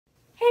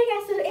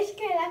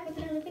back with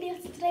another video.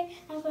 So today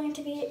I'm going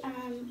to be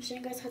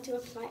showing you guys how to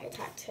apply a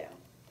tattoo.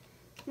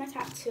 My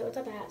tattoo,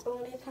 the badge, I'm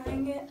going to be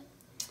applying it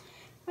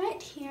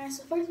right here.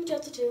 So first what you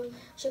have to do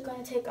is you're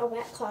going to take a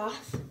wet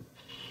cloth.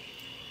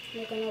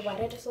 You're going to wet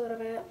it just a little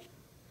bit,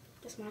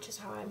 as much as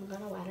how I'm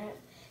going to wet it.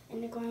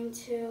 And you're going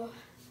to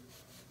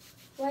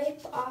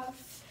wipe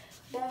off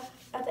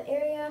the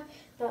area,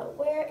 but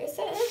where it's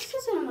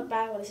just on the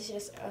back. Well, this is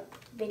just a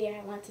video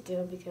I want to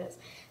do because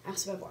I'm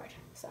super bored.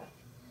 So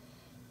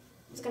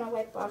I'm just gonna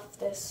wipe off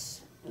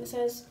this. It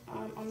says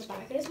on the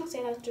back. It does not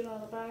say how to do it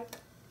on the back.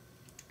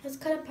 Let's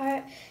cut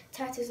apart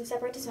tattoos and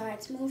separate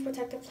designs. Move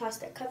protective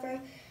plastic cover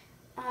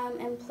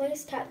and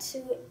place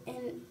tattoo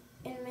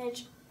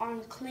image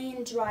on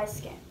clean dry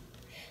skin.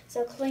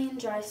 So clean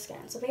dry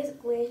skin. So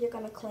basically you're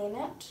gonna clean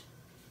it,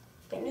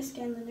 clean your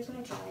skin, then you're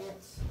gonna dry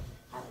it.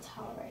 I have a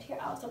towel right here.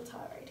 I also have a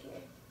towel right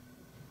here.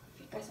 If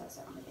you guys want to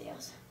see on the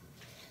videos.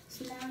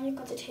 So now you're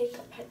going to take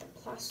apart the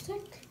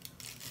plastic.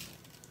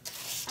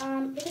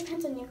 It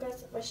depends on you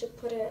guys if I should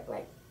put it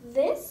like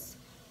this.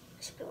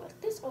 I should put it like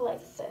this or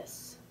like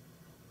this.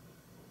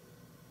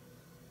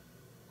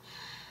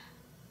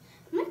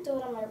 I might do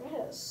it on my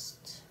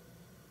wrist.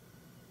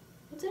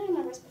 I did it on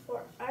my wrist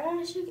before. I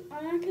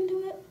can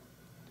do it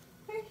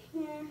right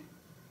here.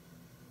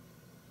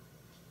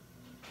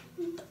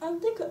 I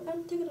think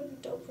it'll be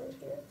dope right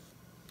here.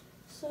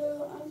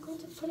 So I'm going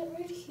to put it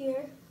right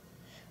here.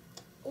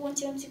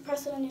 Once you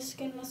press it on your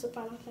skin, that's the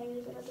final thing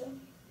you're gonna do.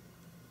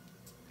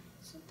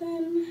 So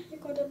then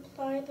you're going to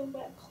apply the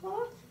wet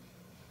cloth.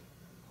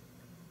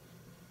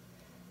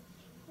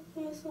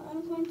 Okay, so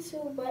I'm going to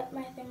wet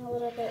my thing a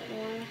little bit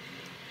more.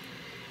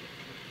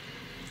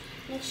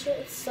 Make sure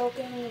it's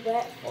soaking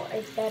wet for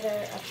a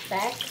better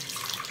effect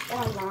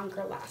and a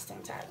longer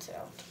lasting tattoo,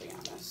 to be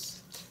honest.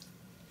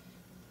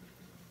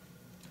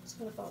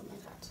 I'm gonna fold my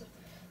tattoo.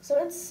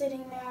 So it's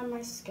sitting there on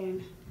my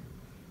skin.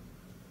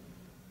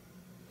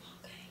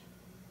 Okay.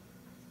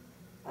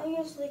 I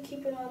usually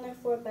keep it on there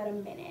for about a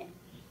minute.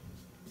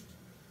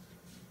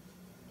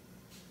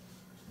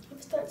 If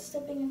it starts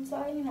stepping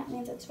inside, that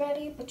means it's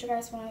ready. But you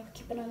guys want to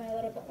keep it on there a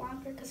little bit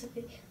longer because if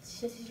you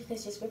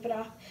guys just rip it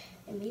off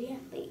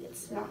immediately,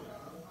 it's not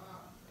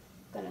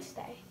gonna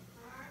stay.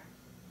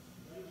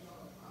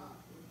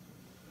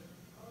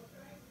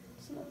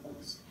 It's not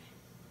gonna stay.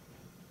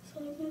 So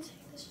I'm going to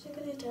take this, you're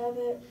going to dab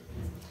it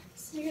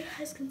so you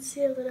guys can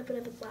see a little bit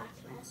of the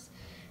blackness.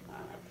 I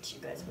don't know if you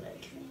guys would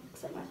like me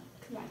because I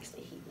can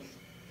actually heat it.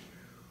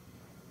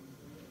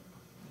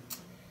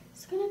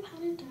 Just going to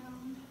pat it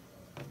down.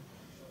 I'm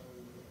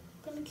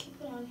going to keep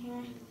it on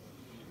here.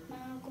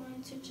 Now I'm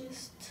going to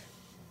just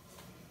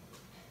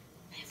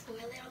wait for a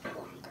little bit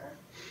longer.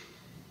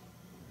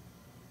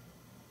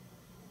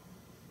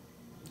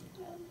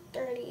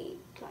 30,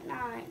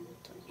 29,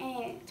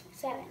 28,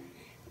 27,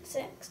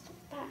 26,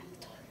 25,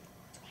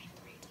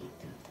 23,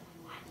 22,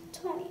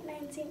 20,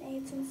 19,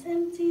 18,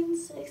 17,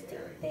 16,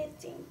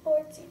 15,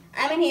 14.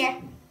 I'm in here.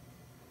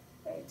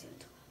 13, 12,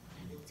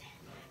 10,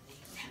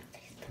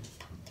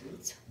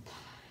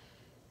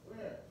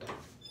 11,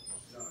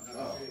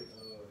 12.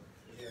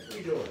 What are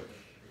you doing?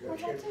 What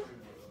tattoo?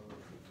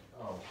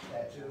 Oh,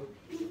 tattoo?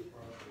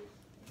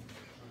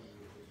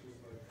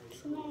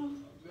 So now,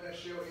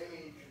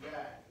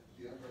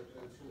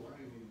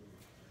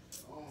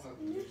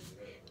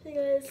 you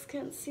guys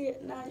can't see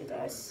it now. You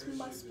guys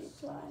must be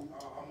blind.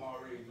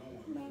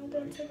 Now I'm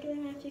gonna take it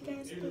in half. You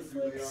guys, this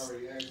looks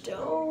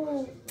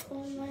dope.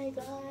 Oh my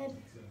god,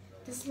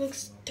 this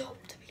looks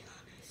dope to be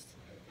honest.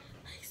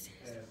 Like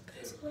seriously,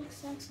 this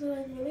looks actually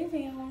like really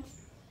real.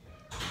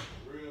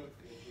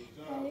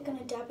 Now you're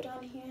gonna dab it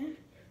on here.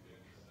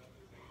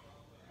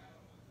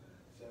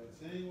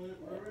 Let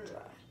it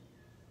dry.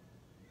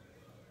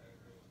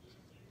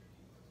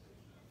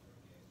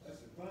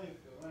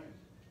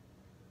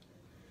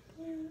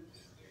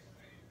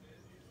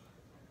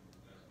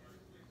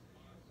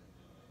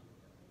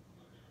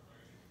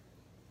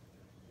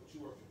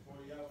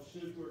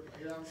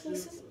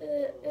 This is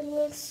it. It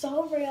looks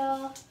so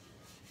real.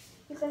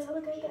 You guys have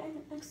a great day.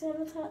 Next have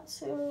a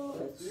tattoo.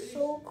 It's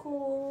so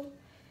cool.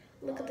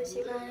 Look at this,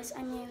 you guys.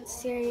 I mean,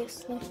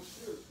 seriously.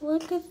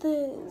 Look at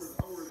this.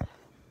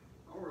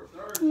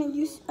 I mean,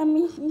 you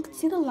can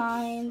see the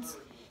lines.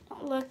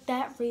 Don't look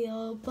that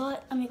real,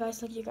 but I mean,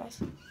 guys, look, you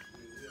guys.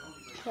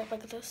 Look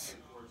at this.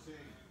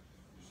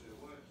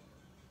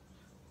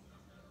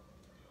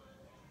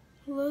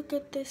 Look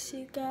at this,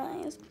 you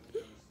guys.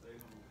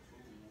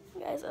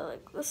 You guys are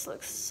like, this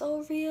looks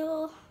so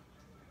real.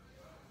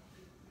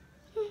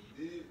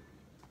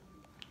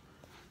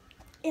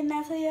 And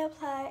that's how you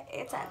apply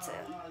a tattoo.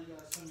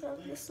 So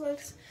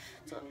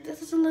this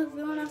doesn't look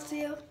real enough to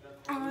you.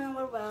 I don't know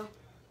what will.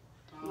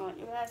 Well,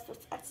 you guys,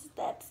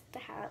 that's the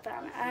how I've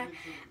done it.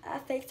 A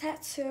fake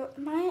tattoo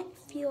might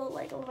feel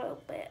like a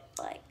little bit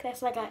like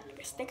there's like a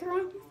sticker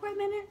on you for a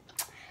minute,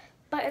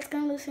 but it's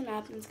gonna loosen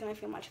up and it's gonna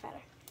feel much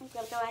better. It's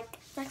gonna feel like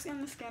flexing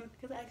on the skin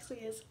because it actually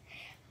is,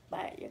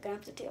 but you're gonna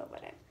have to deal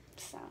with it.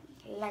 So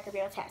like a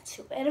real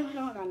tattoo. I don't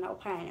got no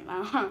pain in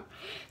my arm,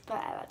 but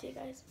I love you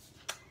guys.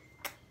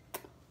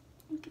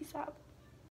 Peace out.